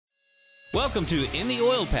Welcome to In the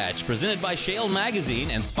Oil Patch, presented by Shale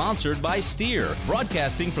Magazine and sponsored by Steer,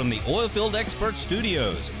 broadcasting from the Oilfield Experts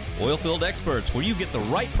Studios. Oilfield Experts, where you get the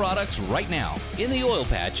right products right now. In the Oil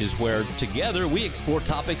Patch is where, together, we explore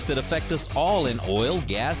topics that affect us all in oil,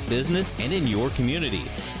 gas, business, and in your community.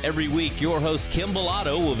 Every week, your host, Kim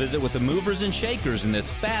Bellotto, will visit with the movers and shakers in this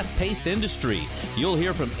fast-paced industry. You'll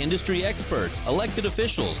hear from industry experts, elected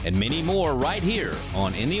officials, and many more right here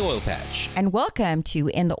on In the Oil Patch. And welcome to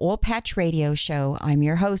In the Oil Patch Radio Show. I'm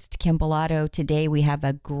your host, Kim Bellotto. Today we have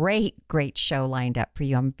a great show lined up for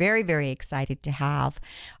you. I'm very excited to have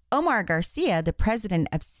Omar Garcia, the president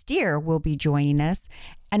of Steer, will be joining us.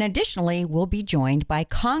 And additionally, we'll be joined by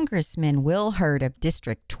Congressman Will Hurd of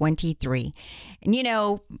District 23. And you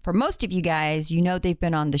know, for most of you guys, you know they've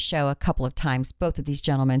been on the show a couple of times, both of these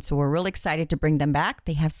gentlemen. So we're really excited to bring them back.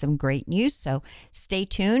 They have some great news, so stay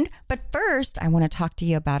tuned. But first, I want to talk to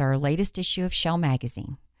you about our latest issue of Shale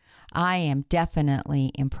Magazine. I am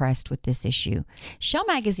definitely impressed with this issue. Shale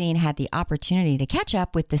Magazine had the opportunity to catch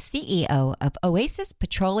up with the CEO of Oasis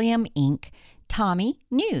Petroleum Inc., Tommy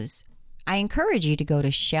News. I encourage you to go to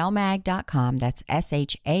shalemag.com, that's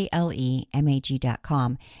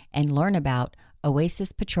SHALEMAG.com, and learn about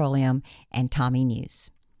Oasis Petroleum and Tommy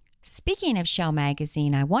News. Speaking of Shale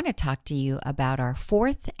Magazine, I want to talk to you about our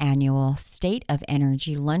 4th annual State of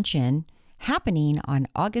Energy Luncheon happening on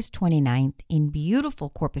August 29th in beautiful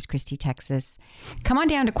Corpus Christi, Texas. Come on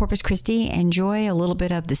down to Corpus Christi, enjoy a little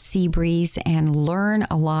bit of the sea breeze, and learn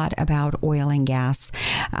a lot about oil and gas.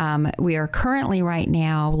 We are currently right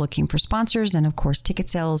now looking for sponsors, and of course, ticket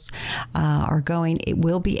sales are going. It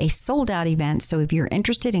will be a sold-out event, so if you're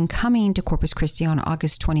interested in coming to Corpus Christi on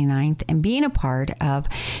August 29th and being a part of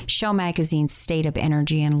Shale Magazine's State of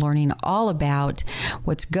Energy and learning all about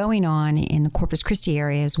what's going on in the Corpus Christi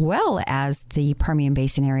area as well as the Permian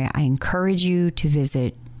Basin area, I encourage you to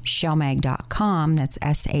visit shalemag.com, that's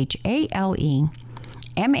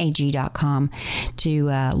SHALEMAG.com, to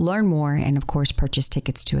learn more and, of course, purchase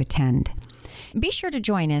tickets to attend. Be sure to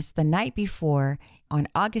join us the night before on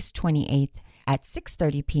August 28th at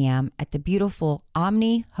 6:30 p.m. at the beautiful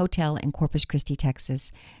Omni Hotel in Corpus Christi,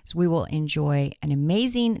 Texas. So we will enjoy an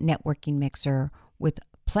amazing networking mixer with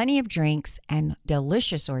plenty of drinks and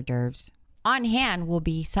delicious hors d'oeuvres. On hand will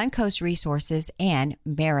be Suncoast Resources and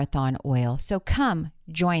Marathon Oil. So come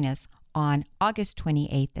join us on August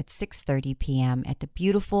 28th at 6:30 p.m. at the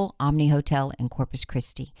beautiful Omni Hotel in Corpus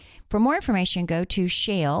Christi. For more information, go to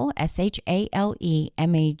shale,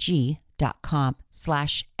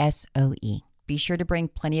 SHALEMAG.com/SOE. Be sure to bring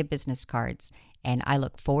plenty of business cards, and I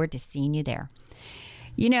look forward to seeing you there.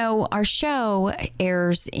 You know, our show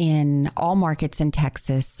airs in all markets in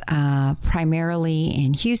Texas, primarily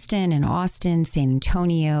in Houston and Austin, San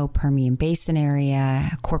Antonio, Permian Basin area,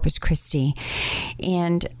 Corpus Christi.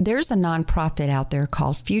 And there's a nonprofit out there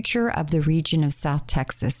called Future of the Region of South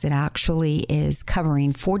Texas. It actually is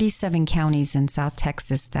covering 47 counties in South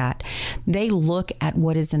Texas that they look at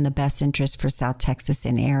what is in the best interest for South Texas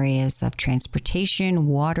in areas of transportation,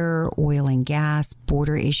 water, oil and gas,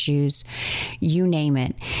 border issues, you name it.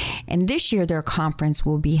 And this year, their conference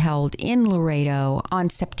will be held in Laredo on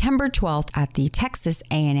September 12th at the Texas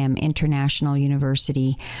A&M International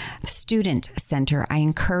University Student Center. I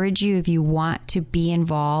encourage you, if you want to be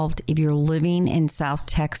involved, if you're living in South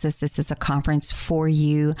Texas, this is a conference for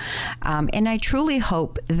you. And I truly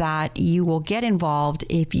hope that you will get involved.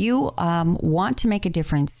 If you want to make a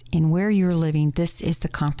difference in where you're living, this is the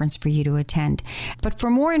conference for you to attend. But for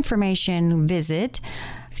more information, visit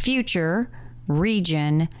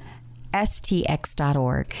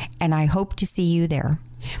futureregionstx.org, and I hope to see you there.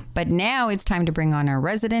 But now it's time to bring on our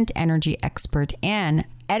resident energy expert and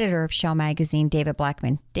editor of Shale Magazine, David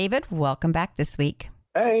Blackman. David, welcome back this week.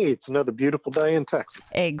 Hey, it's another beautiful day in Texas.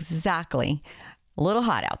 Exactly. A little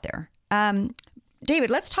hot out there.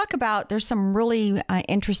 David, let's talk about, there's some really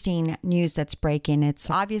interesting news that's breaking.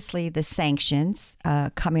 It's obviously the sanctions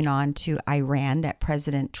coming on to Iran that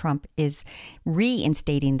President Trump is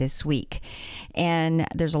reinstating this week. And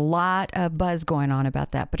there's a lot of buzz going on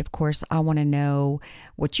about that. But of course, I want to know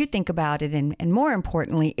what you think about it. And more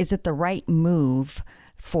importantly, is it the right move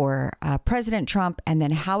for President Trump? And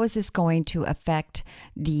then how is this going to affect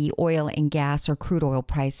the oil and gas or crude oil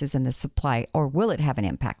prices and the supply, or will it have an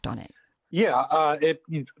impact on it? Yeah,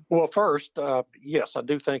 well, first, yes, I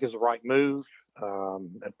do think it's the right move,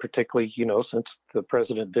 particularly, since the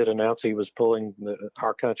president did announce he was pulling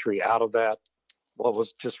our country out of that, what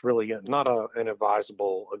was just really not an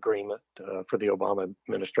advisable agreement for the Obama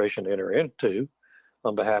administration to enter into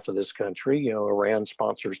on behalf of this country. Iran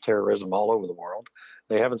sponsors terrorism all over the world.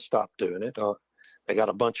 They haven't stopped doing it. They got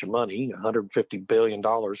a bunch of money, $150 billion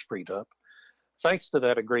freed up thanks to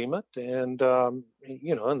that agreement, and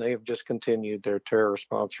and they have just continued their terror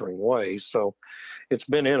sponsoring ways. So it's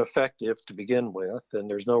been ineffective to begin with, and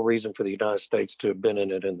there's no reason for the United States to have been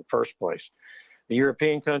in it in the first place. The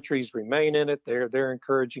European countries remain in it. They're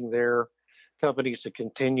encouraging their companies to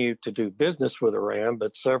continue to do business with Iran,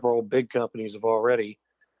 but several big companies have already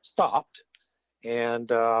stopped.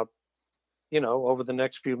 And over the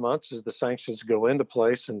next few months, as the sanctions go into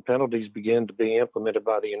place and penalties begin to be implemented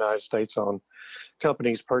by the United States on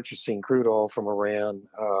companies purchasing crude oil from Iran,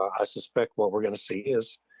 I suspect what we're going to see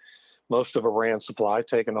is most of Iran's supply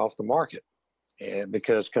taken off the market. And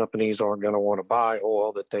because companies aren't going to want to buy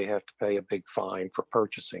oil that they have to pay a big fine for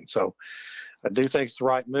purchasing. So I do think it's the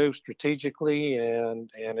right move strategically, and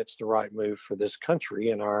it's the right move for this country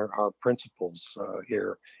and our principles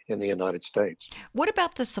here in the United States. What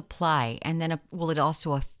about the supply? And then will it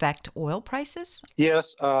also affect oil prices?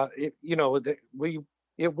 Yes, it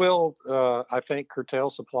will, I think, curtail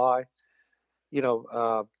supply.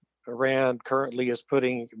 Iran currently is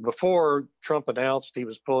before Trump announced he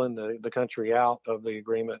was pulling the country out of the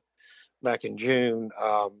agreement back in June,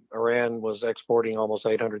 Iran was exporting almost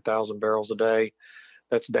 800,000 barrels a day.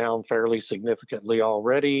 That's down fairly significantly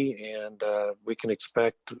already, and we can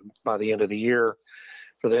expect by the end of the year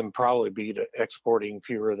for them probably be exporting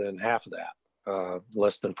fewer than half of that,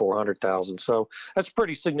 less than 400,000. So that's a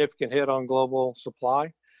pretty significant hit on global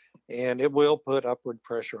supply, and it will put upward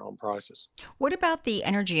pressure on prices. What about the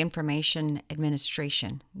Energy Information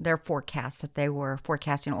Administration? Their forecast that they were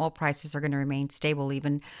forecasting oil prices are going to remain stable,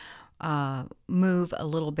 even move a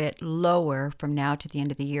little bit lower from now to the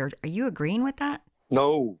end of the year. Are you agreeing with that?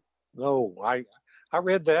 No. I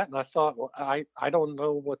read that and I thought, well, I don't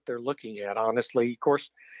know what they're looking at, honestly. Of course,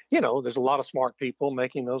 there's a lot of smart people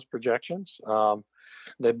making those projections.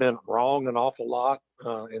 They've been wrong an awful lot.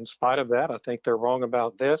 In spite of that, I think they're wrong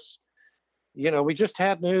about this. We just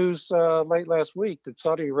had news late last week that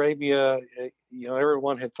Saudi Arabia,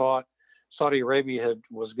 everyone had thought Saudi Arabia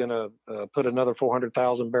was going to put another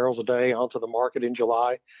 400,000 barrels a day onto the market in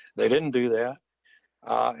July. They didn't do that.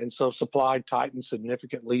 And so supply tightened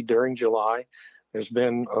significantly during July. There's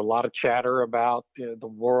been a lot of chatter about the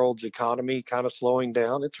world's economy kind of slowing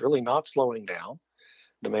down. It's really not slowing down.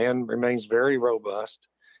 Demand remains very robust.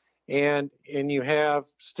 And you have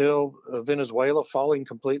still Venezuela falling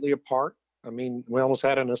completely apart. I mean, we almost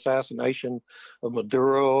had an assassination of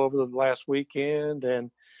Maduro over the last weekend. And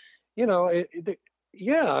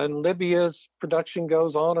and Libya's production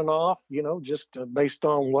goes on and off, just based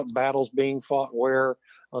on what battle's being fought where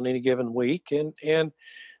on any given week. And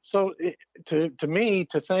so to me,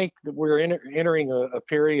 to think that we're entering a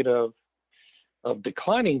period of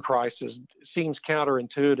declining prices seems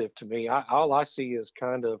counterintuitive to me. All I see is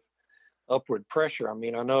kind of upward pressure. I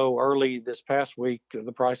mean, I know early this past week,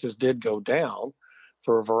 the prices did go down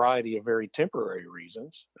for a variety of very temporary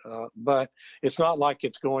reasons. But it's not like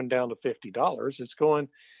it's going down to $50.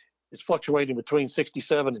 It's fluctuating between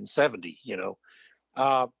 67 and 70,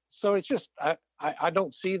 So it's just, I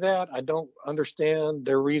don't see that. I don't understand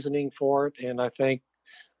their reasoning for it. And I think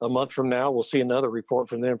a month from now, we'll see another report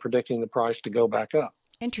from them predicting the price to go back up.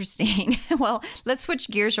 Interesting. Well, let's switch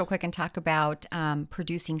gears real quick and talk about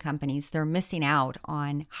producing companies. They're missing out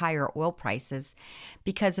on higher oil prices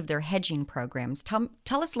because of their hedging programs. Tell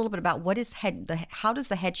us a little bit about how does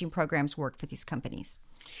the hedging programs work for these companies?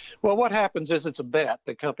 Well, what happens is it's a bet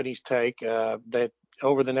that companies take that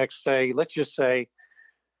over the next, let's just say,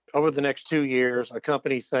 over the next 2 years, a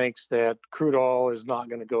company thinks that crude oil is not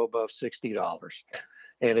going to go above $60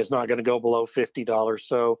 and it's not going to go below $50.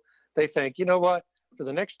 So they think, you know what? For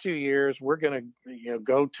the next 2 years, we're going to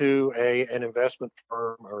go to an investment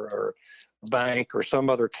firm or bank or some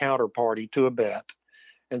other counterparty to a bet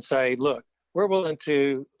and say, look, we're willing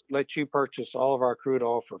to let you purchase all of our crude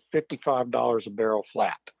oil for $55 a barrel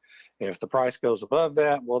flat. And if the price goes above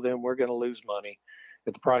that, well, then we're going to lose money.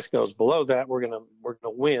 If the price goes below that, we're going to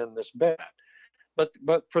win this bet. But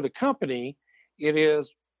for the company, it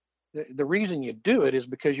is the reason you do it is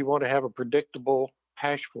because you want to have a predictable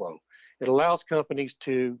cash flow. It allows companies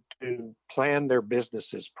to plan their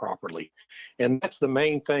businesses properly. And that's the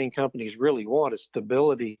main thing companies really want is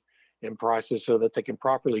stability in prices so that they can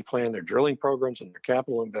properly plan their drilling programs and their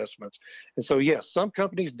capital investments. And so, yes, some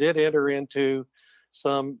companies did enter into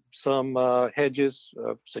some hedges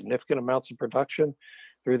of significant amounts of production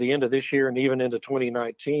through the end of this year and even into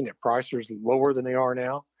 2019 at prices lower than they are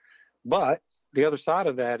now. But the other side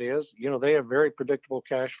of that is, they have very predictable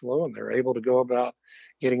cash flow and they're able to go about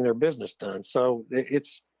getting their business done. So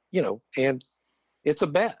it's, and it's a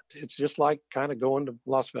bet. It's just like kind of going to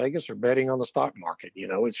Las Vegas or betting on the stock market.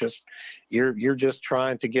 It's just you're just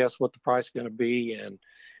trying to guess what the price is going to be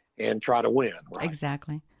and try to win. Right?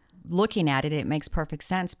 Exactly. Looking at it, it makes perfect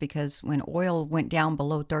sense because when oil went down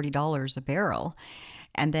below $30 a barrel,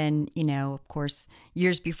 and then, of course,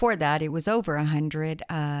 years before that, it was over $100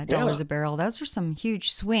 a barrel. Those are some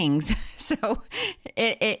huge swings. So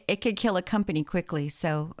it could kill a company quickly.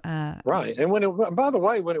 So right. And by the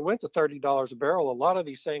way, when it went to $30 a barrel, a lot of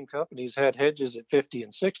these same companies had hedges at 50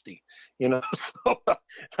 and 60. So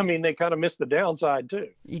I mean, they kind of missed the downside too.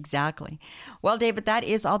 Exactly. Well, David, that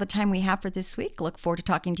is all the time we have for this week. Look forward to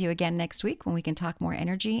talking to you again next week when we can talk more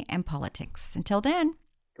energy and politics. Until then.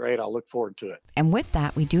 Great. I'll look forward to it. And with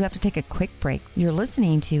that, we do have to take a quick break. You're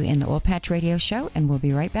listening to In the Oil Patch Radio Show, and we'll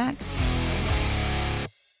be right back.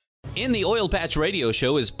 In the Oil Patch Radio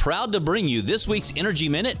Show is proud to bring you this week's Energy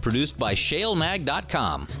Minute produced by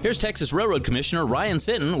ShaleMag.com. Here's Texas Railroad Commissioner Ryan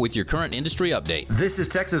Sitton with your current industry update. This is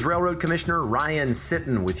Texas Railroad Commissioner Ryan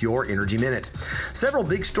Sitton with your Energy Minute. Several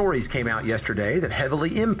big stories came out yesterday that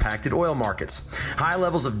heavily impacted oil markets. High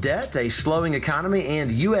levels of debt, a slowing economy, and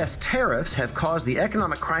U.S. tariffs have caused the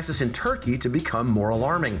economic crisis in Turkey to become more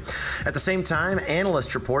alarming. At the same time,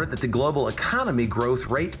 analysts reported that the global economy growth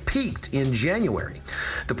rate peaked in January.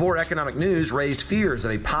 The poor economic news raised fears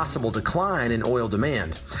of a possible decline in oil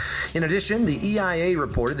demand. In addition, the EIA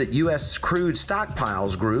reported that U.S. crude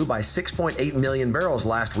stockpiles grew by 6.8 million barrels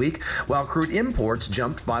last week, while crude imports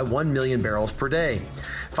jumped by 1 million barrels per day.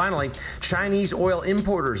 Finally, Chinese oil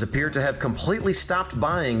importers appear to have completely stopped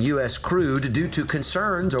buying U.S. crude due to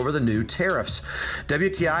concerns over the new tariffs.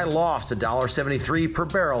 WTI lost $1.73 per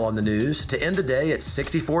barrel on the news to end the day at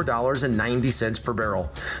 $64.90 per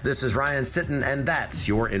barrel. This is Ryan Sitton, and that's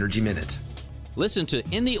your Energy Minute. Listen to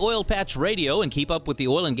In the Oil Patch Radio and keep up with the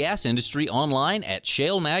oil and gas industry online at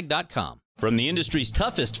shalemag.com. From the industry's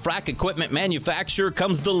toughest frac equipment manufacturer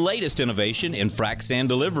comes the latest innovation in frac sand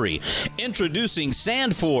delivery. Introducing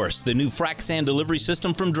SandForce, the new frac sand delivery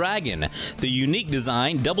system from Dragon. The unique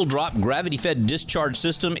design, double-drop gravity-fed discharge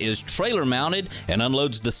system is trailer-mounted and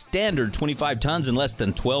unloads the standard 25 tons in less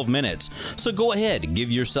than 12 minutes. So go ahead,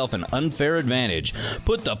 give yourself an unfair advantage.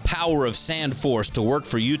 Put the power of SandForce to work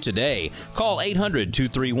for you today. Call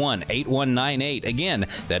 800-231-8198. Again,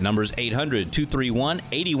 that number is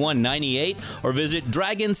 800-231-8198. Or visit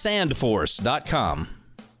dragonsandforce.com.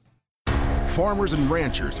 Farmers and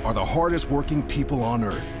ranchers are the hardest working people on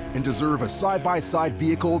earth and deserve a side-by-side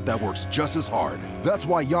vehicle that works just as hard. That's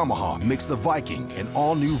why Yamaha makes the Viking an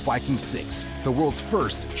all-new Viking 6, the world's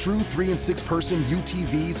first true 3- and 6-person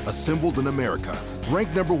UTVs assembled in America.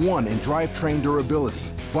 Ranked number 1 in drivetrain durability,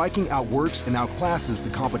 Viking outworks and outclasses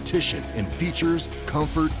the competition in features,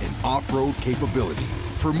 comfort, and off-road capability.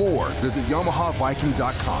 For more, visit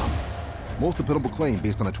YamahaViking.com. Most dependable claim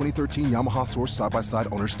based on a 2013 Yamaha Source side-by-side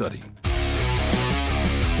owner study.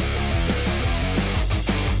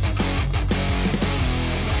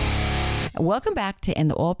 Welcome back to In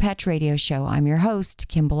the Oil Patch Radio Show. I'm your host,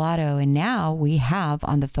 Kim Bellotto, and now we have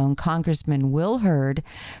on the phone Congressman Will Hurd,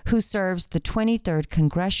 who serves the 23rd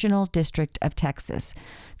Congressional District of Texas.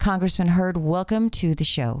 Congressman Hurd, welcome to the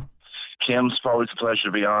show. Kim, it's always a pleasure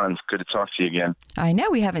to be on. It's good to talk to you again. I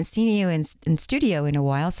know we haven't seen you in studio in a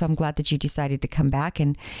while, so I'm glad that you decided to come back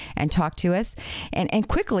and talk to us. And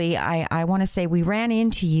quickly, I want to say we ran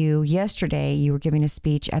into you yesterday. You were giving a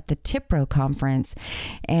speech at the TIPRO conference,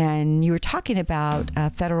 and you were talking about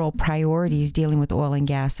federal priorities dealing with oil and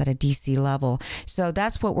gas at a D.C. level. So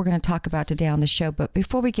that's what we're going to talk about today on the show. But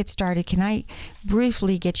before we get started, can I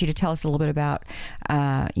briefly get you to tell us a little bit about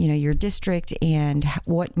your district and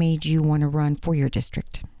what made you want to run for your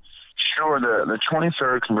district? Sure. The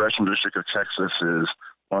 23rd Congressional District of Texas is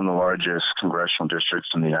one of the largest congressional districts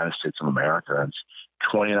in the United States of America. It's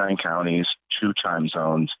 29 counties, 2 time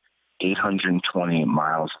zones, 820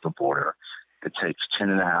 miles of the border. It takes 10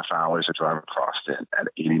 and a half hours to drive across it at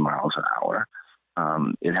 80 miles an hour.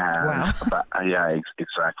 It has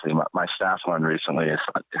exactly. My staff learned recently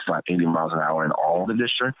it's not 80 miles an hour in all of the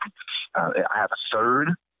district. I have a third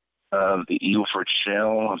of the Eagle Ford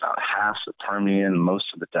Shale, about half the Permian, most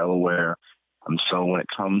of the Delaware. So when it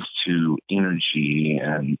comes to energy,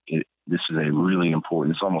 and this is a really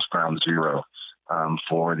important, it's almost ground zero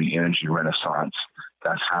for the energy renaissance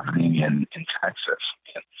that's happening in Texas.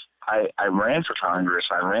 And I ran for Congress.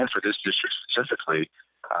 I ran for this district specifically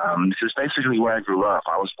because basically where I grew up,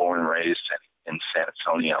 I was born and raised in San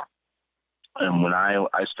Antonio. And when I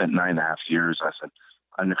spent 9.5 years as an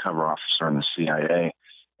undercover officer in the CIA,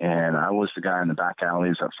 and I was the guy in the back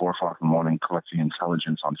alleys at 4 o'clock in the morning collecting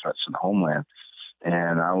intelligence on threats to the homeland.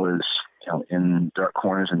 And I was in dark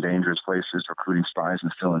corners and dangerous places, recruiting spies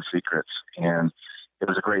and stealing secrets. And it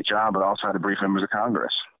was a great job, but also had to brief members of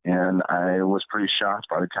Congress. And I was pretty shocked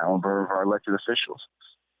by the caliber of our elected officials.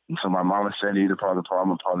 And so my mama said, either part of the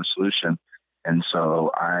problem or part of the solution. And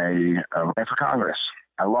so I ran for Congress.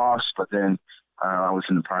 I lost, but then I was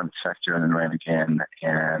in the private sector and then ran again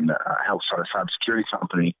and helped start a cybersecurity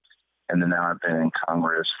company. And then now I've been in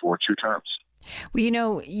Congress for 2 terms.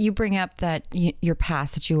 Well, you bring up that your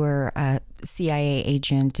past, that you were a CIA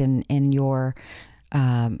agent and your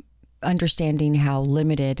understanding how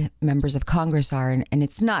limited members of Congress are. And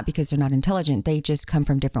it's not because they're not intelligent. They just come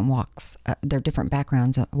from different walks, their different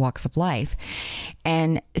backgrounds, walks of life.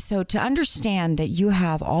 And so to understand that you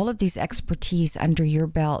have all of these expertise under your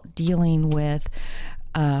belt dealing with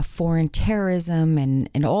foreign terrorism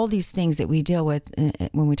and all these things that we deal with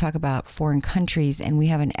when we talk about foreign countries, and we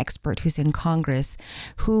have an expert who's in Congress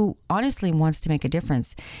who honestly wants to make a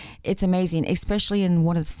difference. It's amazing, especially in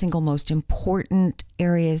one of the single most important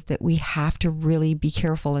areas that we have to really be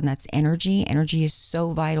careful, and that's energy. Energy is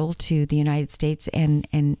so vital to the United States and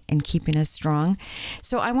keeping us strong.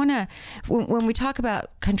 So I want to, when we talk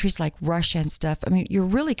about countries like Russia and stuff, I mean, you're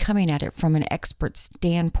really coming at it from an expert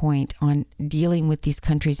standpoint on dealing with these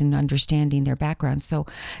countries and understanding their background. So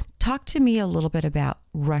talk to me a little bit about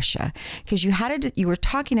Russia, because you were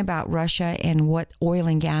talking about Russia and what oil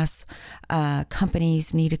and gas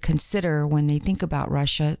companies need to consider when they think about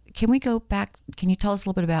Russia. Can we go back? Can you tell us a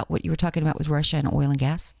little bit about what you were talking about with Russia and oil and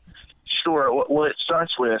gas? Sure. Well, it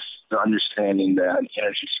starts with the understanding that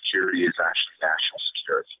energy security is actually national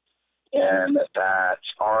security, and that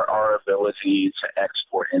our ability to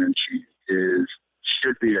export energy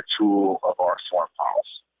should be a tool of our foreign policy.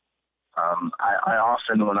 I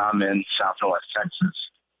often, when I'm in South and West Texas,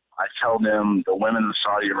 I tell them, the women in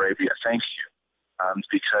Saudi Arabia, thank you,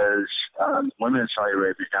 because women in Saudi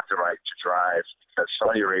Arabia got the right to drive, because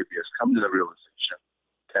Saudi Arabia has come to the realization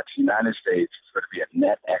that the United States is going to be a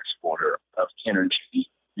net exporter of energy.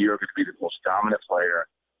 You're going to be the most dominant player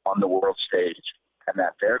on the world stage, and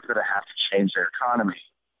that they're going to have to change their economy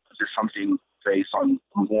to something based on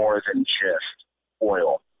more than just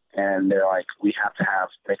oil. And they're like, we have to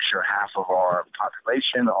make sure half of our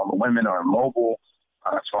population, all the women, are mobile.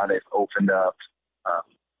 That's why they've opened up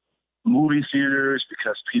movie theaters,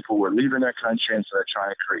 because people were leaving their country, and so they're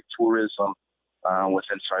trying to create tourism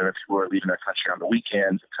within Saudi Arabia. People are leaving their country on the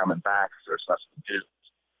weekends and coming back because there's nothing to do.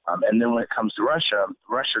 And then when it comes to Russia,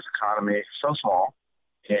 Russia's economy is so small,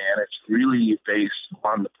 and it's really based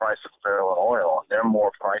on the price of a barrel of oil. They're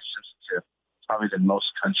more price sensitive probably than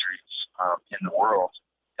most countries in the world.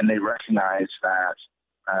 And they recognize that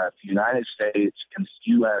the United States and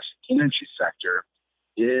the U.S. energy sector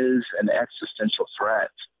is an existential threat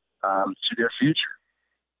to their future.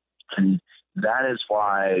 And that is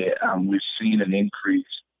why we've seen an increase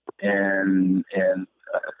in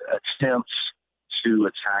attempts to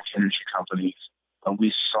attack energy companies.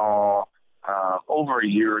 We saw over a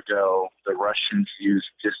year ago, the Russians used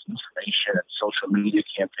disinformation and social media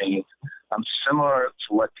campaigns similar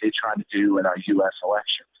to what they tried to do in our U.S.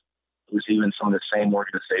 elections. It was even some of the same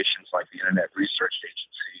organizations like the Internet Research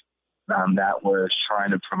Agency that was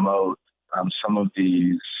trying to promote some of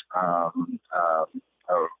these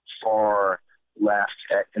far left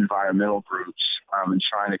environmental groups and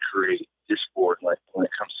trying to create discord when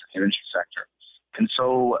it comes to the energy sector. And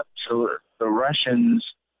so the Russians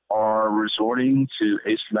are resorting to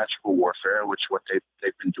asymmetrical warfare, which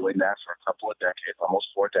they've been doing that for a couple of decades, almost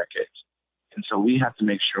 4 decades. And so we have to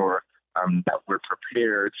make sure that we're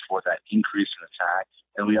prepared for that increase in attack.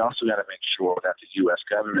 And we also got to make sure that the U.S.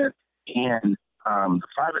 government and the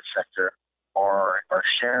private sector are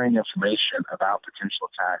sharing information about potential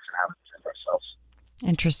attacks and how to defend ourselves.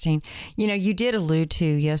 Interesting. You did allude to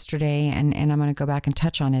yesterday, and I'm going to go back and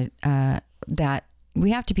touch on it, that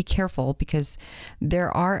we have to be careful because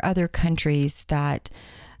there are other countries that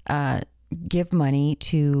give money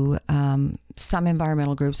to some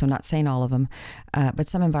environmental groups. I'm not saying all of them, but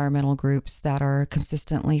some environmental groups that are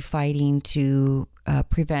consistently fighting to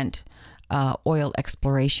prevent oil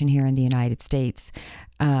exploration here in the United States.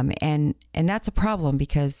 And that's a problem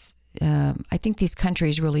because I think these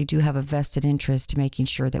countries really do have a vested interest in making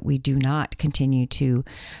sure that we do not continue to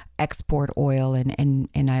export oil, and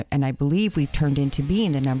I believe we've turned into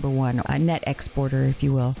being the number one net exporter, if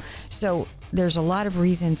you will. So there's a lot of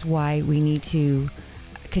reasons why we need to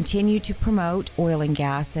continue to promote oil and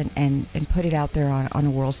gas and put it out there on a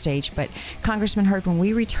world stage. But Congressman Hurd, when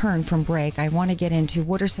we return from break, I want to get into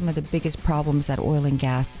what are some of the biggest problems that oil and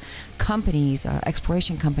gas companies,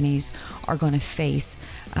 exploration companies, are going to face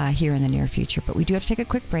here in the near future. But we do have to take a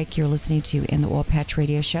quick break. You're listening to In the Oil Patch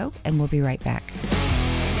Radio Show, and we'll be right back.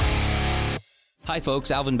 Hi folks,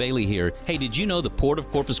 Alvin Bailey here. Hey, did you know the Port of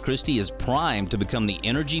Corpus Christi is primed to become the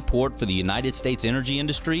energy port for the United States energy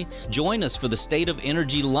industry? Join us for the State of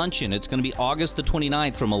Energy Luncheon. It's going to be August the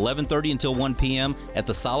 29th from 11:30 until 1 p.m. at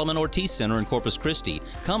the Solomon Ortiz Center in Corpus Christi.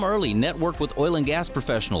 Come early, network with oil and gas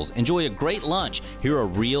professionals, enjoy a great lunch, hear a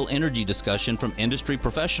real energy discussion from industry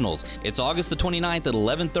professionals. It's August the 29th at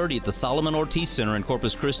 11:30 at the Solomon Ortiz Center in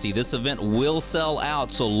Corpus Christi. This event will sell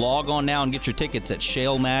out, so log on now and get your tickets at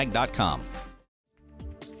shalemag.com.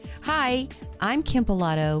 Hi, I'm Kim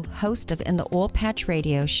Pilato, host of In the Oil Patch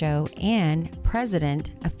Radio Show and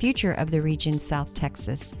president of Future of the Region South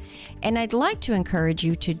Texas. And I'd like to encourage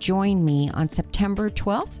you to join me on September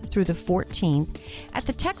 12th through the 14th at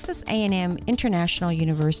the Texas A&M International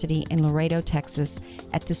University in Laredo, Texas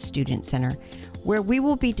at the Student Center, where we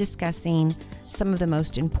will be discussing some of the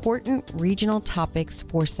most important regional topics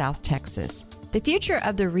for South Texas. The future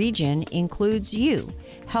of the region includes you.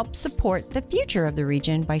 Help support the future of the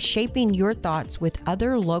region by shaping your thoughts with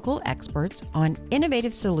other local experts on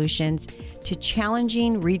innovative solutions to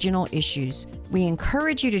challenging regional issues. We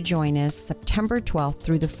encourage you to join us September 12th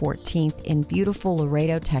through the 14th in beautiful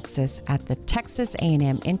Laredo, Texas at the Texas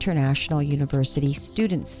A&M International University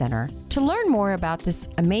Student Center. To learn more about this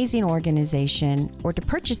amazing organization or to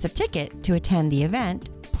purchase a ticket to attend the event,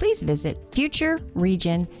 please visit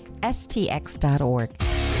futureregionstx.org.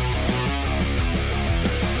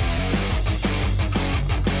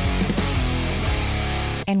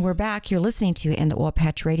 And we're back. You're listening to In the Oil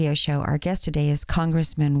Patch Radio Show. Our guest today is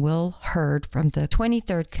Congressman Will Hurd from the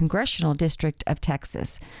 23rd Congressional District of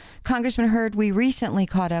Texas. Congressman Hurd, we recently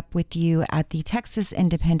caught up with you at the Texas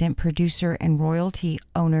Independent Producer and Royalty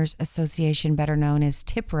Owners Association, better known as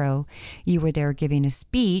TIPRO. You were there giving a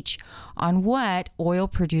speech on what oil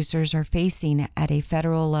producers are facing at a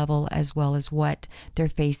federal level as well as what they're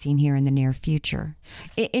facing here in the near future.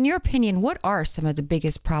 In your opinion, what are some of the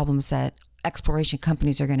biggest problems that exploration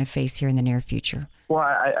companies are going to face here in the near future? Well,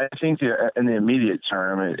 I think in the immediate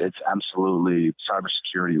term, it's absolutely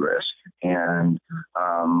cybersecurity risk and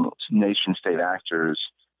nation-state actors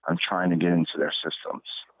trying to get into their systems.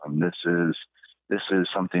 This is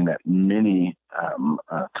something that many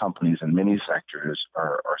companies in many sectors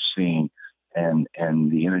are seeing, and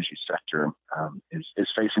the energy sector is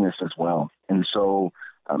facing this as well. And so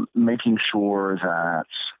making sure that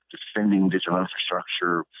defending digital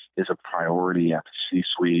infrastructure is a priority at the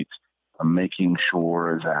C-suite, making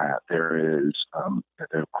sure that there is that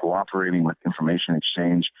they're cooperating with information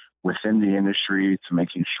exchange within the industry, to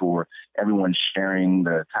making sure everyone's sharing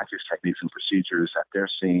the tactics, techniques, and procedures that they're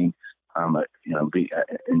seeing, be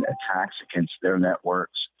in attacks against their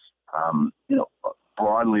networks,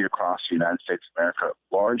 broadly across the United States of America.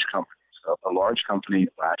 Large companies, a large company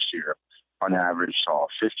last year, on average, saw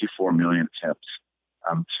 54 million attempts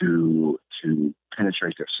to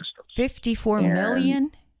penetrate their systems. 54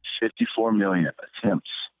 million? 54 million attempts.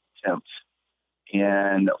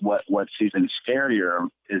 And what's even scarier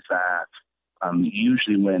is that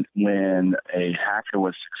usually when a hacker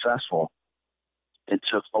was successful, it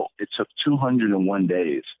took 201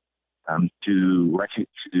 days to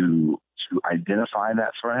identify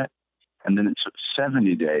that threat, and then it took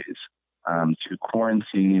 70 days to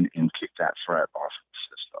quarantine and kick that threat off the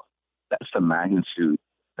system. That's the magnitude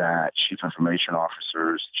that chief information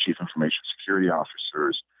officers, chief information security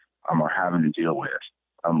officers are having to deal with,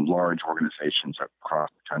 large organizations across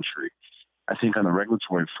the country. I think on the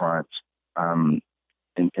regulatory front, in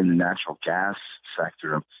the natural gas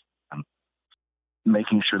sector,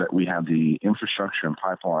 making sure that we have the infrastructure and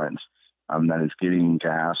pipelines that is getting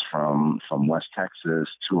gas from West Texas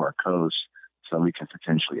to our coast so we can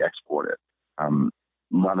potentially export it. A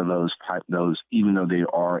lot of those, even though they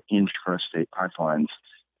are intrastate pipelines,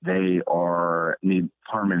 they need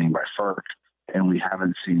permitting by FERC, and we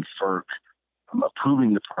haven't seen FERC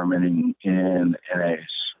approving the permitting in a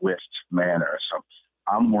swift manner. So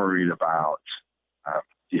I'm worried about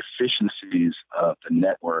the efficiencies of the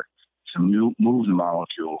network to move the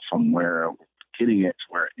molecule from where we're getting it to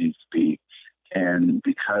where it needs to be. And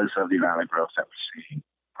because of the amount of growth that we're seeing,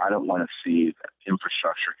 I don't want to see that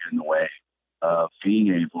infrastructure get in the way of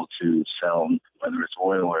being able to sell, whether it's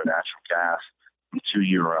oil or natural gas, to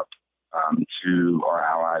Europe, to our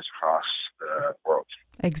allies across the world.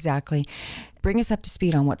 Exactly. Bring us up to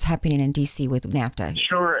speed on what's happening in D.C. with NAFTA.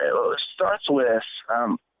 Sure. starts with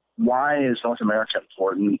why is North America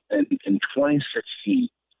important? In 2016,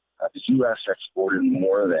 the U.S. exported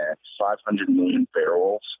more than 500 million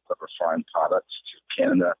barrels of refined products to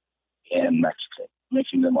Canada and Mexico,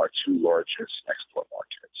 making them our two largest export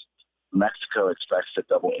markets. Mexico expects to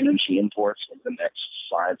double energy imports over the next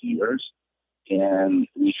 5 years, and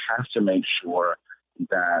we have to make sure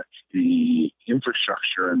that the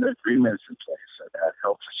infrastructure and the agreements in place that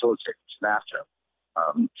help facilitate NAFTA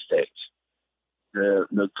stays.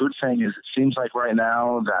 The good thing is it seems like right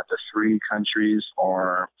now that the three countries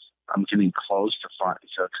are getting close to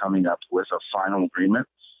coming up with a final agreement.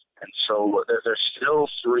 And so there's still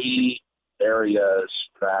three areas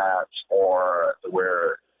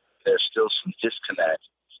where there's still some disconnect.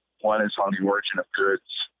 One is on the origin of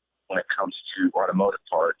goods when it comes to automotive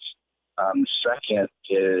parts. Second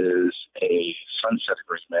is a sunset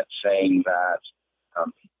agreement saying that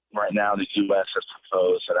right now the U.S. has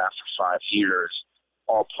proposed that after 5 years,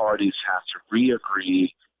 all parties have to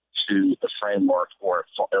re-agree to the framework or it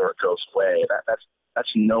goes away.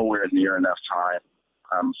 That's nowhere near enough time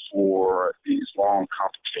for these long,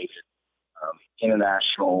 complicated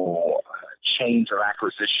international chains of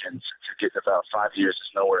acquisitions to get about 5 years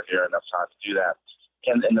is nowhere near enough time to do that.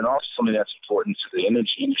 And then also something that's important to the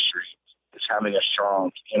energy industry is having a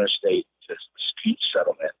strong interstate dispute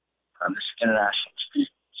settlement. This international dispute,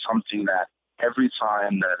 something that every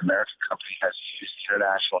time that an American company has used the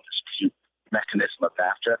international dispute mechanism of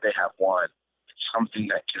NAFTA, they have won. It's something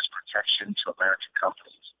that gives protection to American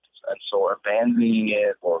companies. And so abandoning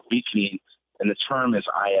it or weakening, and the term is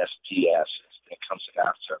ISDS when it comes to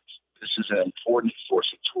NAFTA. This is an important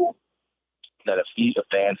enforcement tool that if we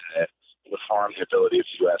abandon it, it would harm the ability of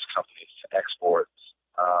U.S. companies to export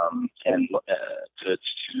goods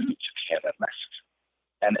to Canada and Mexico.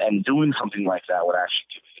 And doing something like that would actually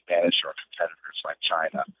give an advantage to our competitors like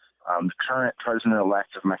China. The current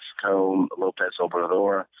president-elect of Mexico, López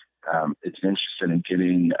Obrador, is interested in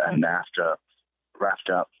getting NAFTA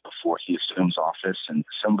wrapped up before he assumes office in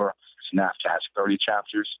December. NAFTA has 30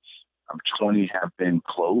 chapters. 20 have been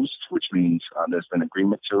closed, which means there's been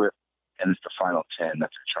agreement to it. And it's the final 10 that they're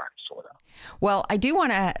trying to sort out. Well, I do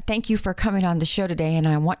want to thank you for coming on the show today, and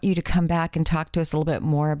I want you to come back and talk to us a little bit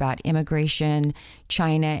more about immigration,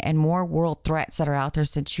 China, and more world threats that are out there,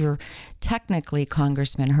 since you're technically,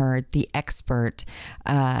 Congressman Hurd, the expert,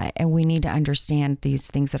 and we need to understand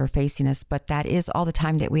these things that are facing us. But that is all the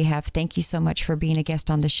time that we have. Thank you so much for being a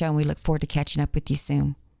guest on the show, and we look forward to catching up with you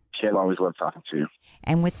soon. Kim, always love talking to you.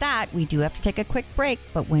 And with that, we do have to take a quick break,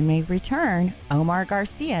 but when we return, Omar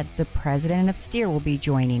Garcia, the president of STEER, will be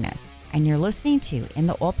joining us. And you're listening to In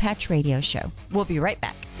the Oil Patch Radio Show. We'll be right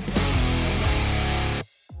back.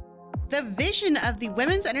 The vision of the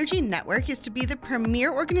Women's Energy Network is to be the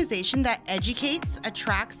premier organization that educates,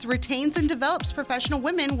 attracts, retains, and develops professional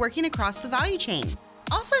women working across the value chain.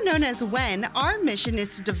 Also known as WEN, our mission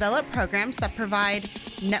is to develop programs that provide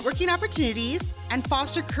networking opportunities and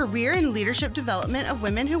foster career and leadership development of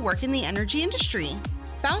women who work in the energy industry.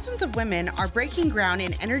 Thousands of women are breaking ground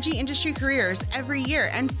in energy industry careers every year,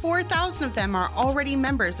 and 4,000 of them are already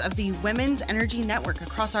members of the Women's Energy Network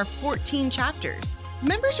across our 14 chapters.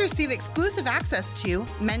 Members receive exclusive access to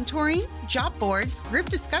mentoring, job boards, group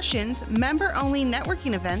discussions, member-only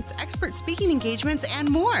networking events, expert speaking engagements, and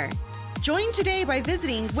more. Join today by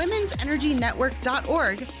visiting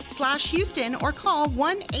women'senergynetwork.org/Houston or call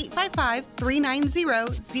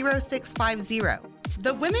 1-855-390-0650.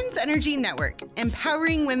 The Women's Energy Network,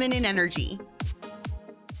 empowering women in energy.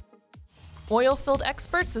 Oilfield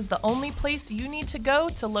Experts is the only place you need to go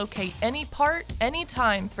to locate any part,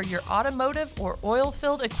 anytime for your automotive or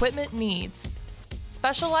oilfield equipment needs.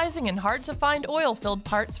 Specializing in hard-to-find oilfield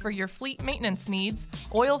parts for your fleet maintenance needs,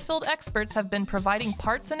 Oilfield Experts have been providing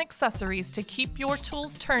parts and accessories to keep your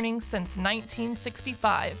tools turning since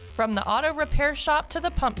 1965. From the auto repair shop to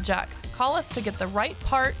the pump jack, call us to get the right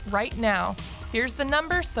part right now. Here's the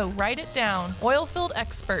number, so write it down. Oilfield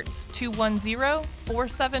Experts,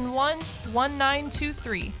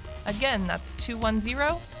 210-471-1923. Again, that's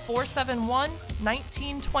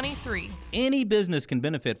 210-471-1923. Any business can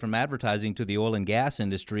benefit from advertising to the oil and gas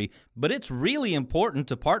industry, but it's really important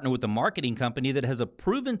to partner with a marketing company that has a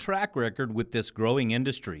proven track record with this growing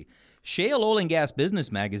industry. Shale Oil and Gas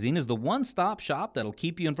Business Magazine is the one-stop shop that'll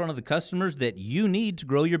keep you in front of the customers that you need to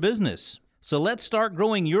grow your business. So let's start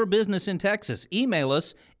growing your business in Texas. Email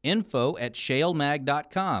us,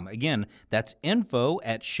 info@shalemag.com. Again, that's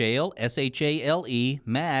info@shale, S-H-A-L-E,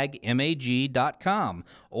 mag.com.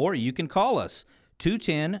 Or you can call us,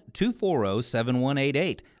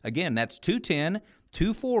 210-240-7188. Again, that's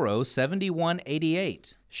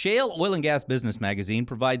 210-240-7188. Shale Oil and Gas Business Magazine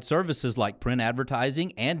provides services like print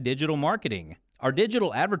advertising and digital marketing. Our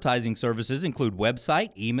digital advertising services include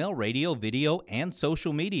website, email, radio, video, and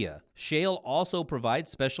social media. Shale also provides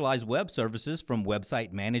specialized web services from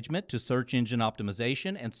website management to search engine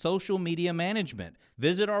optimization and social media management.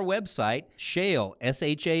 Visit our website, Shale,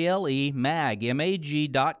 S-H-A-L-E,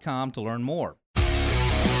 mag.com to learn more.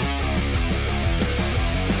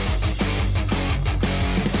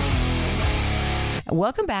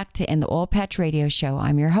 Welcome back to In the Oil Patch Radio Show.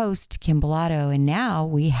 I'm your host, Kim Bellotto, and now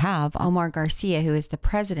we have Omar Garcia, who is the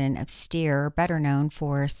president of STEER, better known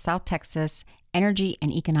for South Texas Energy and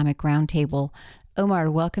Economic Roundtable. Omar,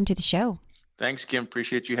 welcome to the show. Thanks, Kim.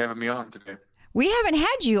 Appreciate you having me on today. We haven't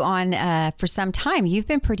had you on for some time. You've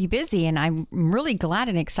been pretty busy, and I'm really glad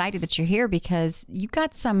and excited that you're here because you've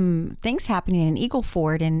got some things happening in Eagle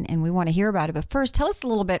Ford, and we want to hear about it. But first, tell us a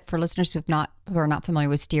little bit for listeners who are not familiar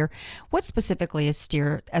with STEER. What specifically is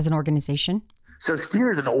STEER as an organization? So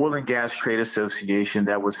STEER is an oil and gas trade association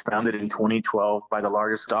that was founded in 2012 by the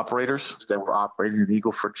largest operators that were operating in the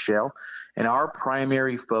Eagle Ford Shale. And our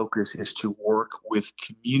primary focus is to work with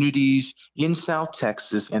communities in South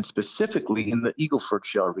Texas and specifically in the Eagle Ford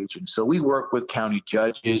Shale region. So we work with county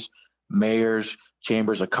judges, mayors,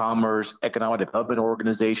 chambers of commerce, economic development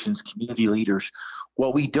organizations, community leaders.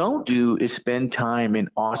 What we don't do is spend time in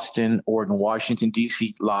Austin or in Washington,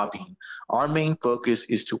 D.C. lobbying. Our main focus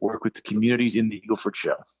is to work with the communities in the Eagle Ford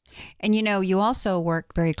Shale. And, you also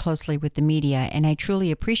work very closely with the media, and I truly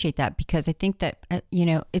appreciate that because I think that,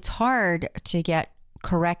 it's hard to get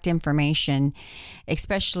correct information,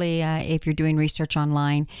 especially if you're doing research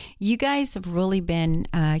online. You guys have really been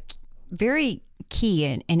very key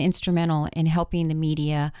and instrumental in helping the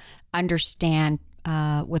media understand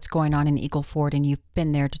what's going on in Eagle Ford, and you've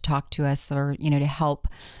been there to talk to us or, to help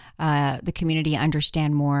the community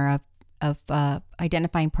understand more of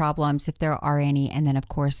identifying problems if there are any, and then of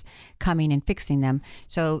course coming and fixing them.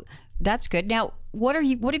 So that's good. Now, what have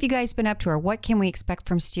you guys been up to, or what can we expect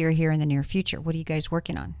from STEER here in the near future? What are you guys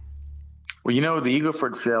working on? Well, the Eagle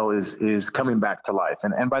Ford Shale is coming back to life,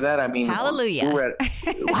 and by that I mean hallelujah.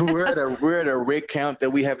 We're at a rig count that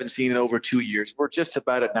we haven't seen in over 2 years. We're just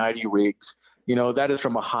about at 90 rigs. That is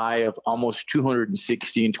from a high of almost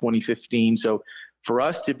 260 in 2015. So for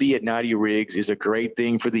us to be at 90 rigs is a great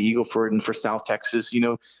thing for the Eagle Ford and for South Texas.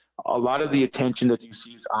 A lot of the attention that you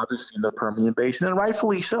see is obviously in the Permian Basin, and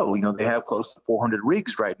rightfully so. They have close to 400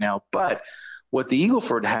 rigs right now, but what the Eagle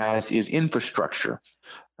Ford has is infrastructure.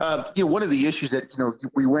 One of the issues that,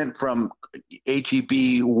 we went from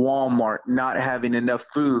H-E-B, Walmart not having enough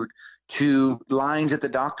food to lines at the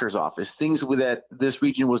doctor's office, things that this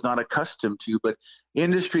region was not accustomed to, but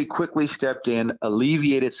industry quickly stepped in,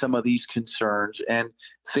 alleviated some of these concerns, and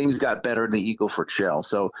things got better in the Eagle Ford Shale.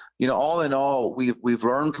 So, all in all, we've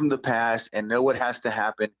learned from the past and know what has to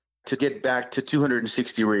happen to get back to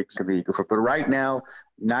 260 rigs in the Eagle Ford. But right now,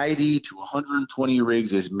 90 to 120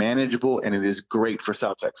 rigs is manageable, and it is great for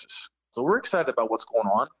South Texas. So we're excited about what's going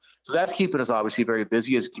on. So that's keeping us obviously very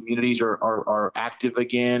busy as communities are active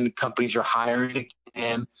again, companies are hiring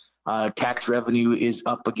again, tax revenue is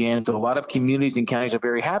up again. So a lot of communities and counties are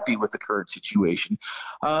very happy with the current situation.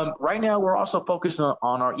 Right now, we're also focused on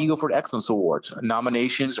our Eagle Ford Excellence Awards.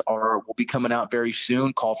 Nominations will be coming out very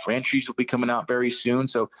soon. Call for entries will be coming out very soon.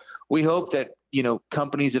 So we hope that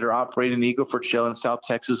companies that are operating in the Eagle Ford Shale in South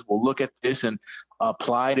Texas will look at this and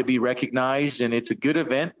apply to be recognized. And it's a good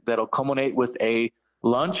event that'll culminate with a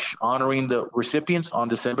lunch honoring the recipients on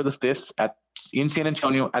December the 5th in San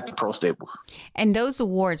Antonio at the Pearl Stables. And those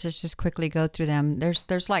awards, let's just quickly go through them.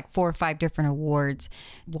 There's like 4 or 5 different awards.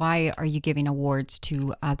 Why are you giving awards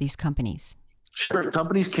to these companies? Sure.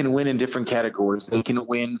 Companies can win in different categories. They can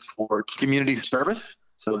win for community service.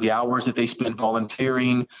 So the hours that they spend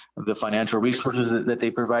volunteering, the financial resources that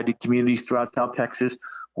they provide to communities throughout South Texas.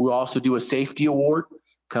 We also do a safety award,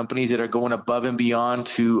 companies that are going above and beyond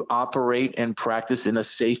to operate and practice in a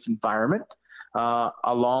safe environment,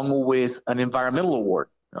 along with an environmental award,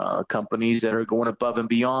 companies that are going above and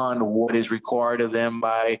beyond what is required of them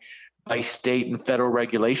by state and federal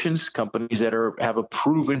regulations, companies that have a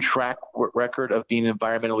proven track record of being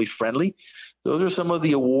environmentally friendly. Those are some of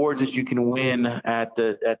the awards that you can win at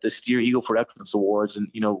the STEER Eagle Ford Excellence Awards. And,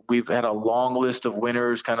 we've had a long list of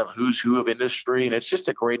winners, kind of who's who of industry. And it's just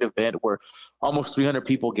a great event where almost 300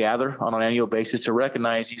 people gather on an annual basis to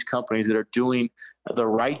recognize these companies that are doing the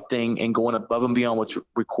right thing and going above and beyond what's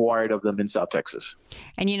required of them in South Texas.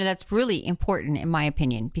 And, that's really important, in my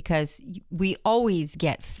opinion, because we always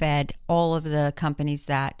get fed all of the companies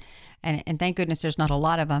that, and thank goodness there's not a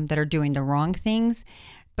lot of them that are doing the wrong things.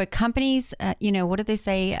 But companies, what do they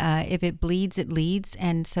say? If it bleeds, it leads.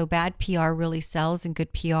 And so bad PR really sells, and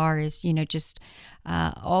good PR is, just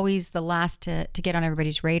always the last to get on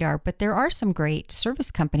everybody's radar. But there are some great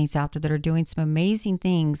service companies out there that are doing some amazing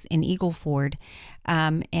things in Eagle Ford.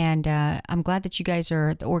 And I'm glad that you guys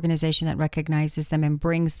are the organization that recognizes them and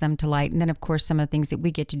brings them to light. And then, of course, some of the things that we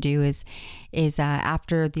get to do is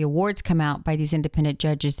after the awards come out by these independent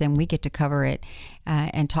judges, then we get to cover it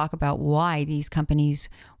and talk about why these companies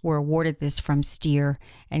were awarded this from Steer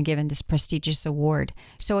and given this prestigious award.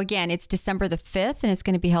 So again, it's December the 5th, and it's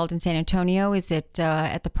going to be held in San Antonio. Is it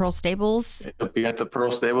at the Pearl Stables? It'll be at the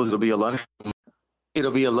Pearl Stables. It'll be a lunch.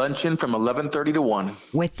 It'll be a luncheon from 11:30 to 1.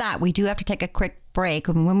 With that, we do have to take a quick break.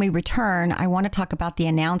 And when we return, I want to talk about the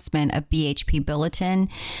announcement of BHP Billiton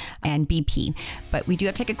and BP. But we do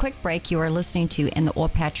have to take a quick break. You are listening to In the Oil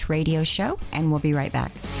Patch Radio Show, and we'll be right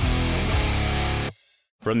back.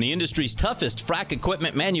 From the industry's toughest frac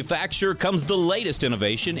equipment manufacturer comes the latest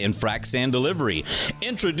innovation in frac sand delivery.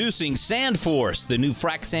 Introducing SandForce, the new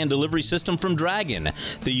frac sand delivery system from Dragon.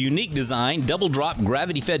 The unique design, double-drop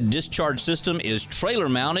gravity-fed discharge system is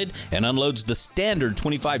trailer-mounted and unloads the standard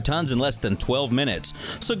 25 tons in less than 12 minutes.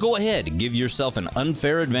 So go ahead, give yourself an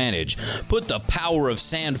unfair advantage. Put the power of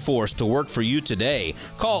SandForce to work for you today.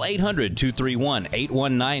 Call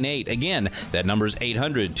 800-231-8198. Again, that number is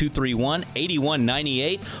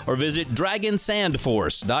 800-231-8198. Or visit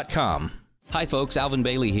dragonsandforce.com. Hi folks, Alvin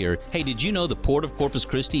Bailey here. Hey, did you know the Port of Corpus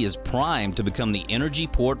Christi is primed to become the energy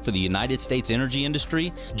port for the United States energy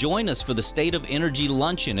industry? Join us for the State of Energy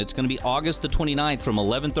Luncheon. It's going to be August the 29th from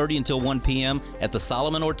 11:30 until 1 p.m. at the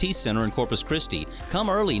Solomon Ortiz Center in Corpus Christi. Come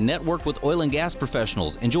early, network with oil and gas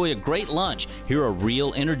professionals, enjoy a great lunch, hear a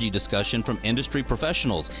real energy discussion from industry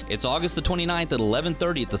professionals. It's August the 29th at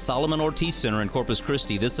 11:30 at the Solomon Ortiz Center in Corpus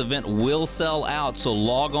Christi. This event will sell out, so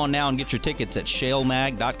log on now and get your tickets at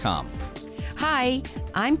shalemag.com. Hi,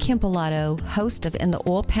 I'm Kim Pilato, host of In the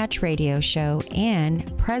Oil Patch Radio Show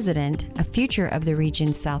and president of Future of the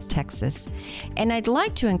Region South Texas. And I'd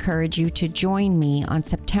like to encourage you to join me on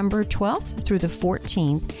September 12th through the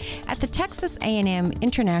 14th at the Texas A&M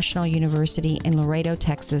International University in Laredo,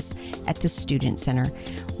 Texas at the Student Center,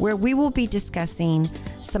 where we will be discussing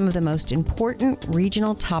some of the most important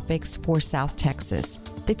regional topics for South Texas.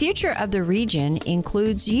 The future of the region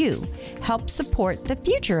includes you. Help support the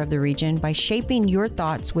future of the region by shaping your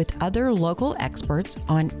thoughts with other local experts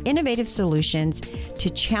on innovative solutions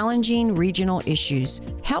to challenging regional issues.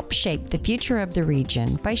 Help shape the future of the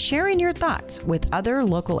region by sharing your thoughts with other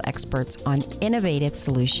local experts on innovative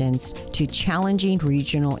solutions to challenging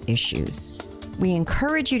regional issues. We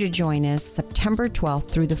encourage you to join us September 12th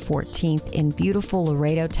through the 14th in beautiful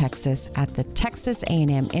Laredo, Texas at the Texas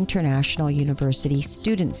A&M International University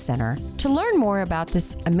Student Center. To learn more about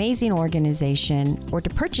this amazing organization or to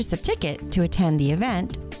purchase a ticket to attend the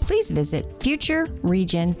event, please visit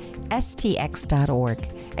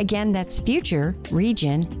futureregionstx.org. Again, that's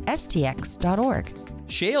futureregionstx.org.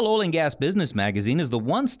 Shale Oil and Gas Business Magazine is the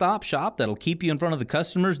one-stop shop that'll keep you in front of the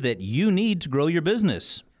customers that you need to grow your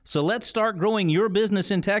business. So let's start growing your business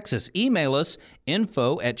in Texas. Email us,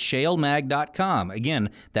 info@shalemag.com. Again,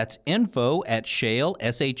 that's info@shale,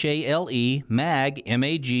 S-H-A-L-E, mag,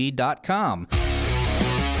 M-A-G.com.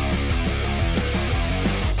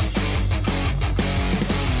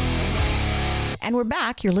 And we're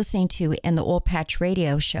back. You're listening to In the Oil Patch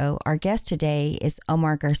Radio Show. Our guest today is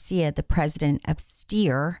Omar Garcia, the president of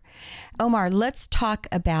Steer. Omar, let's talk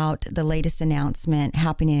about the latest announcement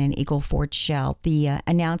happening in Eagle Ford Shale, the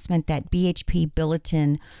announcement that BHP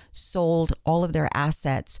Billiton sold all of their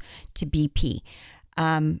assets to BP.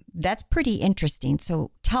 That's pretty interesting.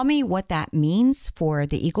 So tell me what that means for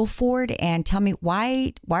the Eagle Ford, and tell me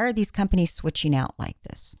why are these companies switching out like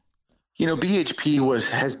this? You know, BHP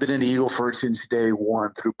has been in Eagle Ford since day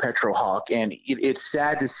one through PetroHawk, and it's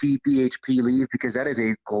sad to see BHP leave because that is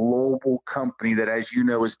a global company that, as you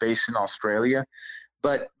know, is based in Australia.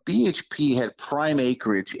 But BHP had prime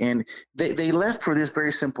acreage, and they left for this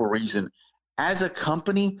very simple reason. As a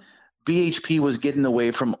company, BHP was getting away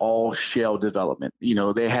from all shale development. You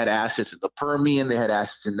know, they had assets in the Permian, they had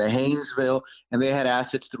assets in the Haynesville, and they had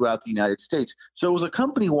assets throughout the United States. So it was a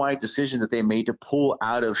company-wide decision that they made to pull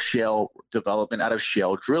out of shale development, out of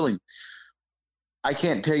shale drilling. I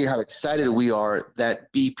can't tell you how excited we are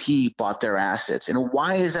that BP bought their assets. And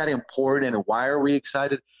why is that important and why are we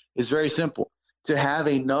excited? It's very simple. To have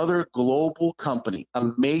another global company, a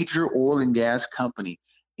major oil and gas company,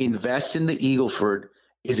 invest in the Eagle Ford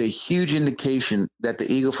is a huge indication that the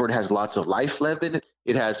Eagle Ford has lots of life left in it.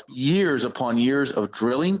 It has years upon years of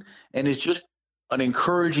drilling and is just an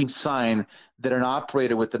encouraging sign that an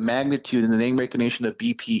operator with the magnitude and the name recognition of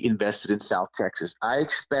BP invested in South Texas. I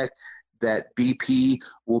expect that BP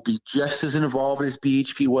will be just as involved as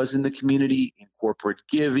BHP was in the community, in corporate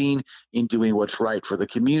giving, in doing what's right for the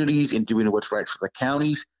communities, in doing what's right for the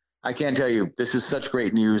counties. I can't tell you, this is such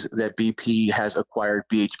great news that BP has acquired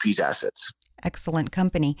BHP's assets. Excellent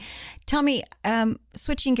company. Tell me,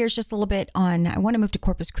 switching gears just a little bit I want to move to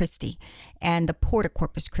Corpus Christi and the Port of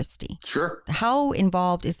Corpus Christi. Sure. How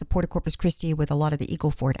involved is the Port of Corpus Christi with a lot of the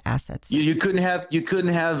Eagle Ford assets? You couldn't have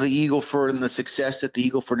the Eagle Ford and the success that the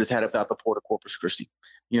Eagle Ford has had without the Port of Corpus Christi.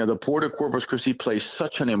 The Port of Corpus Christi plays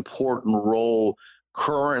such an important role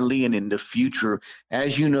currently and in the future.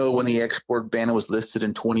 As you know, when the export ban was listed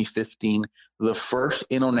in 2015, the first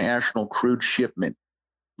international crude shipment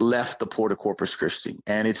left the Port of Corpus Christi,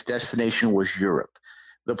 and its destination was Europe.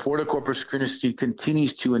 The Port of Corpus Christi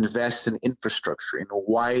continues to invest in infrastructure, in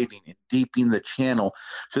widening and deepening the channel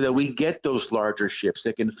so that we get those larger ships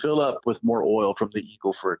that can fill up with more oil from the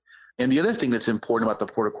Eagle Ford. And the other thing that's important about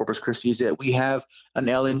the Port of Corpus Christi is that we have an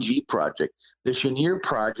LNG project. The Cheniere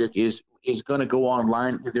project is going to go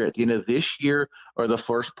online either at the end of this year or the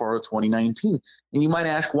first part of 2019. And you might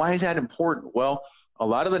ask, why is that important? Well, a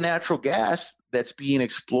lot of the natural gas that's being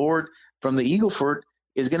explored from the Eagle Ford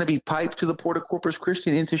is going to be piped to the Port of Corpus Christi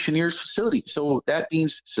and into Cheniere's facility. So that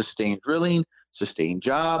means sustained drilling, sustained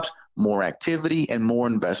jobs, more activity, and more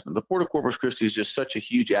investment. The Port of Corpus Christi is just such a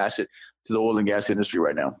huge asset to the oil and gas industry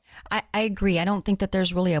right now. I agree. I don't think that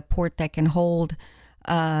there's really a port that can hold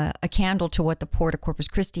a candle to what the Port of Corpus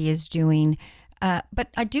Christi is doing. But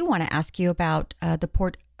I do want to ask you about the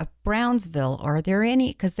Port of Brownsville. Are there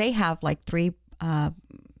any, because they have like 3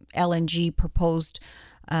 LNG proposed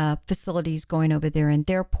facilities going over there in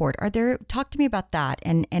their port. Talk to me about that.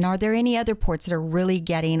 And are there any other ports that are really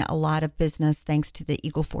getting a lot of business thanks to the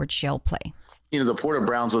Eagle Ford shale play? The Port of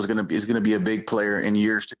Brownsville is going to be a big player in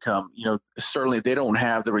years to come. Certainly they don't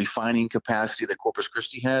have the refining capacity that Corpus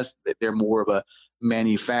Christi has. They're more of a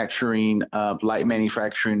manufacturing, light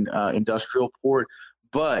manufacturing industrial port.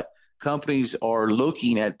 But companies are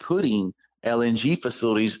looking at putting LNG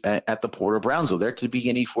facilities at the Port of Brownsville. There could be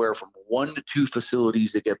anywhere from 1 to 2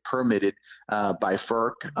 facilities that get permitted by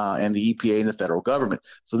FERC and the EPA and the federal government.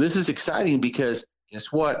 So this is exciting because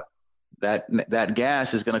guess what? That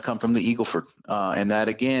gas is going to come from the Eagle Ford, and that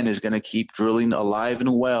again is going to keep drilling alive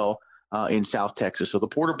and well in South Texas. So the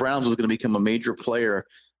Port of Brownsville is going to become a major player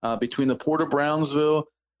between the Port of Brownsville,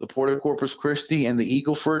 the Port of Corpus Christi, and the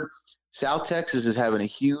Eagle Ford. South Texas is having a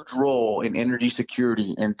huge role in energy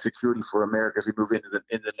security and security for America as we move into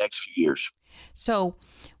the next few years. So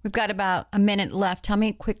we've got about a minute left. Tell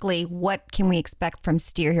me quickly, what can we expect from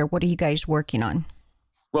Steer here? What are you guys working on?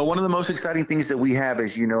 Well, one of the most exciting things that we have,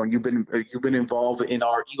 as you know, you've been involved in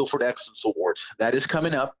our Eagle Ford Excellence Awards. That is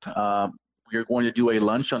coming up. We are going to do a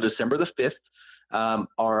lunch on December the 5th.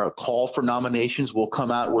 Our call for nominations will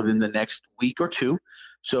come out within the next week or 2.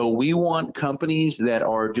 So we want companies that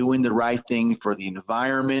are doing the right thing for the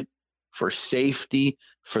environment, for safety,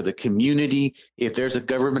 for the community. If there's a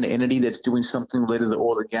government entity that's doing something related to the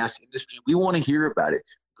oil and gas industry, we want to hear about it.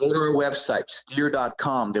 Go to our website,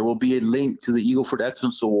 steer.com. There will be a link to the Eagle Ford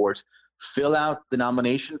Excellence Awards. Fill out the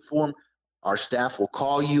nomination form. Our staff will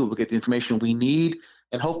call you. We'll get the information we need.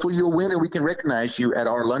 And hopefully you'll win and we can recognize you at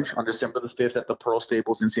our lunch on December the 5th at the Pearl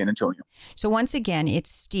Stables in San Antonio. So once again,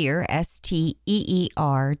 it's Steer, STEER.com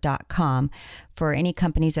for any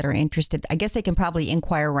companies that are interested. I guess they can probably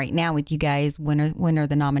inquire right now with you guys when are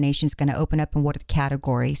the nominations going to open up and what are the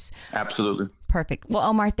categories. Absolutely. Perfect. Well,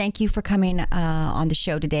 Omar, thank you for coming on the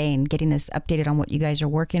show today and getting us updated on what you guys are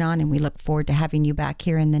working on. And we look forward to having you back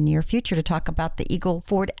here in the near future to talk about the Eagle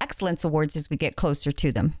Ford Excellence Awards as we get closer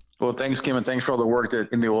to them. Well, thanks, Kim, and thanks for all the work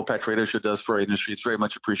that In the Oil Patch Radio Show does for our industry. It's very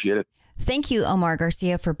much appreciated. Thank you, Omar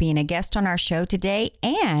Garcia, for being a guest on our show today.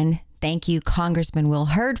 And thank you, Congressman Will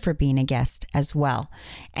Hurd, for being a guest as well.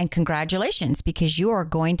 And congratulations, because you are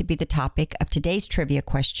going to be the topic of today's trivia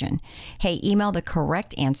question. Hey, email the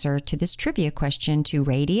correct answer to this trivia question to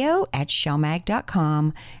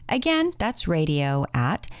radio@shalemag.com. Again, that's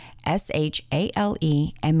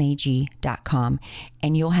radio@shalemag.com.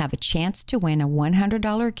 And you'll have a chance to win a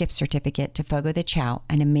 $100 gift certificate to Fogo de Chão,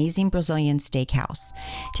 an amazing Brazilian steakhouse.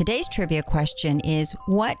 Today's trivia question is,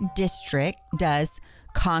 what district does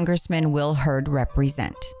Congressman Will Hurd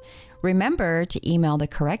represent? Remember to email the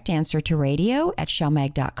correct answer to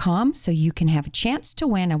radio@shellmag.com so you can have a chance to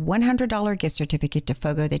win a $100 gift certificate to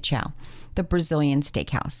Fogo de Chão, the Brazilian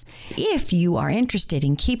steakhouse. If you are interested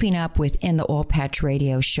in keeping up with In the Oil Patch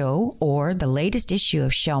Radio Show or the latest issue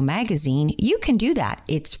of Shell Magazine, you can do that.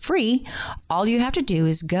 It's free. All you have to do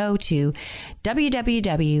is go to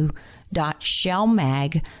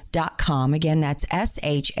www.shellmag.com. Again, that's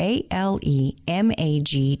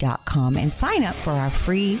SHALEMAG.com, and sign up for our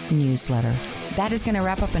free newsletter. That is going to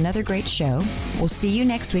wrap up another great show. We'll see you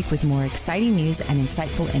next week with more exciting news and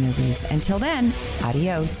insightful interviews. Until then,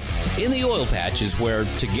 adios. In the Oil Patch is where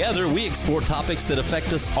together we explore topics that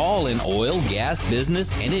affect us all in oil, gas,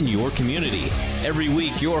 business, and in your community. Every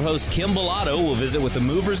week, your host Kim Bellotto will visit with the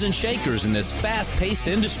movers and shakers in this fast-paced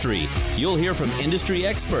industry. You'll hear from industry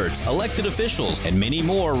experts, elected officials, and many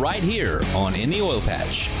more right here on In the Oil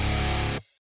Patch.